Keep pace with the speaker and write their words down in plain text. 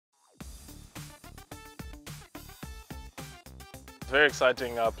very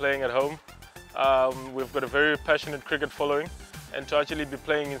exciting playing at home. We've got a very passionate cricket following, and to actually be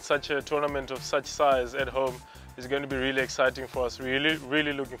playing in such a tournament of such size at home is going to be really exciting for us.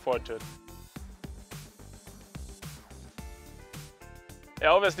 Really looking forward to it. Yeah,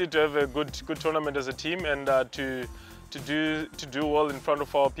 obviously to have a good tournament as a team, and to do well in front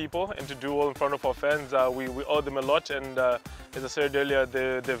of our people and to do well in front of our fans, we owe them a lot. And as I said earlier,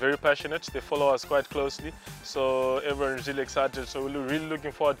 they're very passionate. They follow us quite closely, so everyone is really excited. So we're really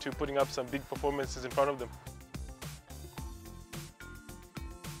looking forward to putting up some big performances in front of them.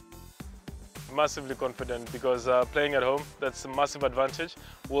 Massively confident, because playing at home, that's a massive advantage.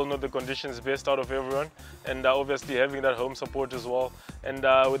 We'll know the conditions best out of everyone, and obviously having that home support as well. And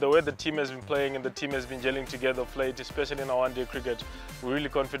with the way the team has been playing and the team has been gelling together of late, especially in our one-day cricket, we're really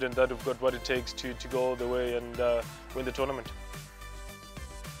confident that we've got what it takes to go all the way and win the tournament.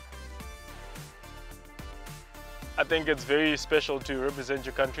 I think it's very special to represent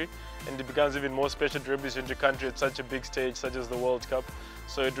your country, and it becomes even more special to represent your country at such a big stage such as the World Cup.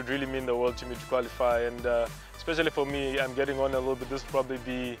 So it would really mean the world to me to qualify, and especially for me, I'm getting on a little bit. This will probably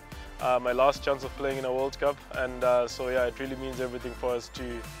be my last chance of playing in a World Cup, and so yeah, it really means everything for us to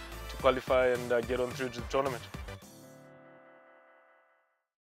qualify and get on through to the tournament.